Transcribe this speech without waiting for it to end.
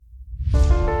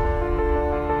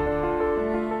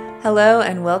Hello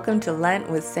and welcome to Lent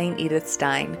with St. Edith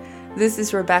Stein. This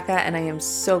is Rebecca and I am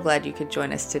so glad you could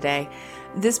join us today.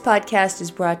 This podcast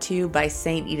is brought to you by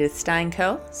St. Edith Stein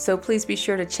Co., so please be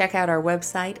sure to check out our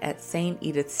website at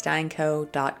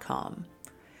stedithsteinco.com.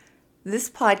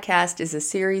 This podcast is a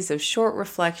series of short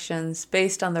reflections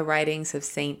based on the writings of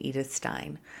St. Edith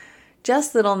Stein.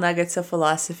 Just little nuggets of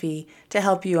philosophy to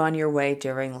help you on your way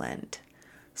during Lent.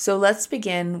 So let's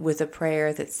begin with a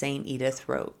prayer that St. Edith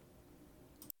wrote.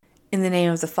 In the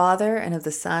name of the Father, and of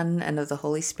the Son, and of the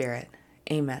Holy Spirit.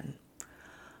 Amen.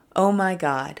 O my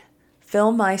God,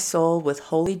 fill my soul with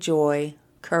holy joy,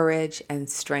 courage, and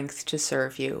strength to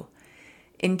serve you.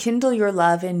 Enkindle your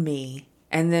love in me,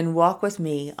 and then walk with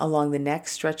me along the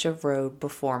next stretch of road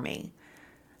before me.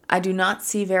 I do not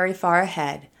see very far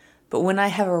ahead, but when I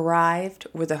have arrived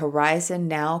where the horizon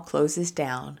now closes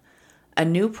down, a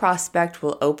new prospect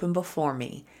will open before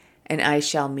me, and I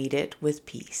shall meet it with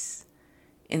peace.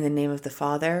 In the name of the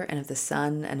Father, and of the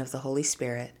Son, and of the Holy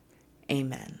Spirit.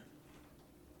 Amen.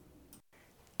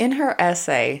 In her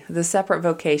essay, The Separate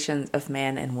Vocations of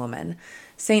Man and Woman,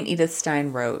 St. Edith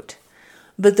Stein wrote,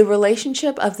 "But the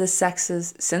relationship of the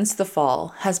sexes since the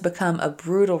fall has become a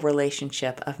brutal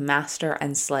relationship of master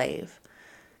and slave.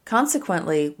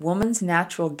 Consequently, woman's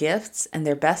natural gifts and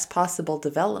their best possible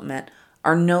development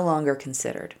are no longer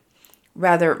considered.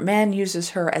 Rather, man uses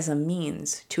her as a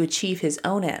means to achieve his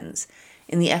own ends,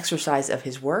 in the exercise of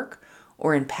his work,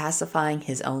 or in pacifying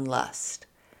his own lust.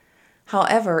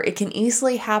 However, it can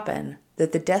easily happen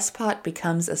that the despot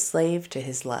becomes a slave to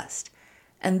his lust,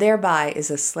 and thereby is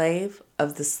a slave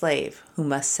of the slave who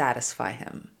must satisfy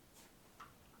him."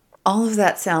 All of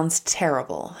that sounds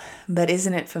terrible, but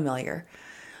isn't it familiar?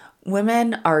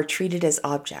 Women are treated as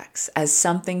objects, as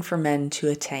something for men to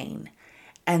attain.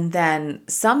 And then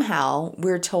somehow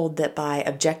we're told that by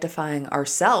objectifying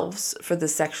ourselves for the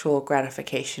sexual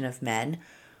gratification of men,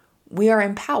 we are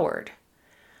empowered.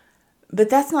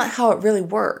 But that's not how it really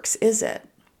works, is it?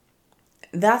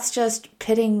 That's just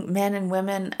pitting men and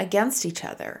women against each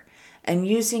other and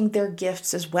using their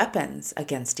gifts as weapons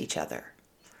against each other.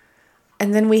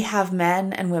 And then we have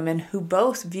men and women who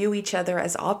both view each other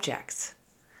as objects,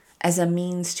 as a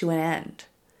means to an end.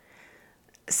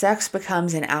 Sex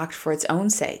becomes an act for its own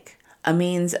sake, a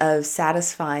means of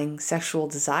satisfying sexual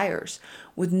desires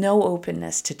with no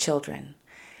openness to children.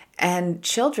 And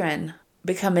children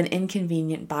become an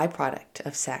inconvenient byproduct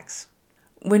of sex.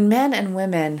 When men and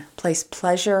women place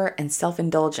pleasure and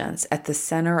self-indulgence at the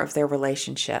center of their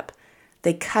relationship,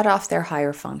 they cut off their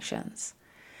higher functions.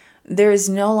 There is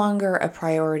no longer a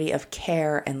priority of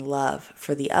care and love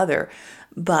for the other,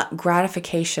 but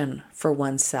gratification for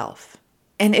oneself.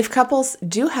 And if couples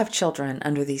do have children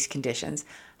under these conditions,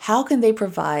 how can they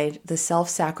provide the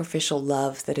self-sacrificial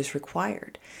love that is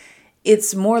required?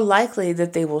 It's more likely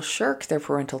that they will shirk their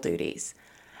parental duties.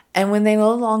 And when they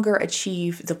no longer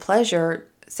achieve the pleasure,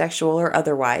 sexual or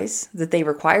otherwise, that they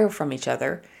require from each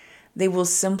other, they will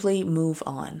simply move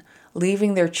on,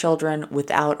 leaving their children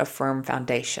without a firm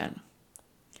foundation.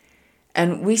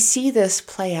 And we see this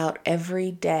play out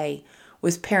every day,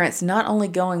 with parents not only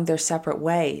going their separate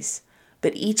ways,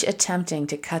 but each attempting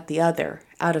to cut the other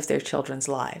out of their children's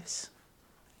lives.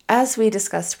 As we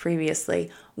discussed previously,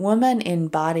 woman in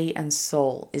body and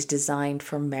soul is designed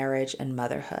for marriage and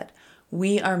motherhood.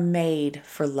 We are made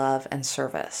for love and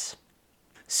service.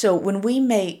 So when we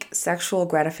make sexual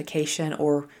gratification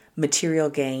or material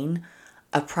gain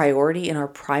a priority in our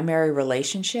primary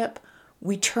relationship,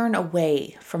 we turn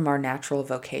away from our natural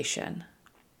vocation.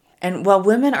 And while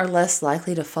women are less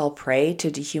likely to fall prey to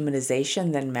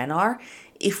dehumanization than men are,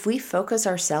 if we focus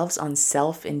ourselves on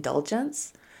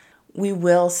self-indulgence, we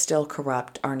will still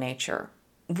corrupt our nature.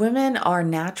 Women are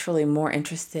naturally more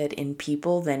interested in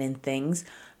people than in things,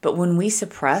 but when we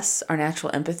suppress our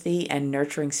natural empathy and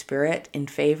nurturing spirit in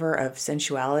favor of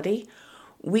sensuality,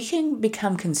 we can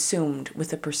become consumed with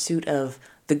the pursuit of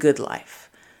the good life.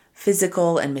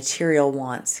 Physical and material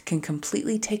wants can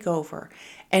completely take over,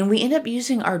 and we end up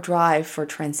using our drive for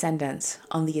transcendence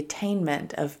on the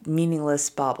attainment of meaningless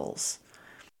baubles.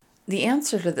 The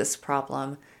answer to this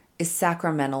problem is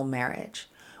sacramental marriage.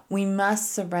 We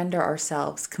must surrender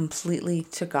ourselves completely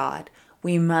to God.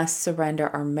 We must surrender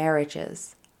our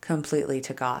marriages completely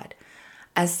to God.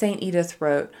 As St. Edith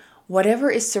wrote,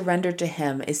 "Whatever is surrendered to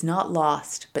Him is not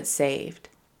lost, but saved,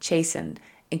 chastened,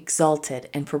 exalted,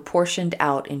 and proportioned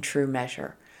out in true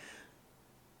measure."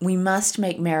 We must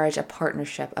make marriage a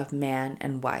partnership of man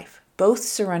and wife, both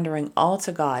surrendering all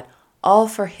to God, all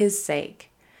for His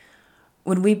sake.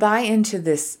 When we buy into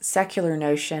this secular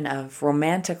notion of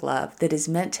romantic love that is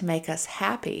meant to make us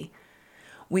happy,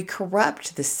 we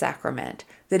corrupt this sacrament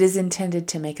that is intended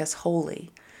to make us holy,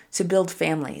 to build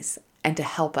families, and to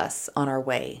help us on our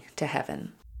way to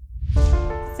heaven.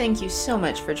 Thank you so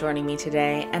much for joining me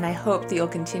today, and I hope that you'll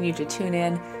continue to tune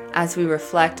in as we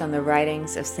reflect on the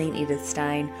writings of St. Edith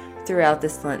Stein throughout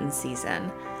this Lenten season.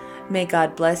 May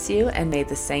God bless you, and may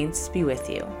the saints be with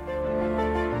you.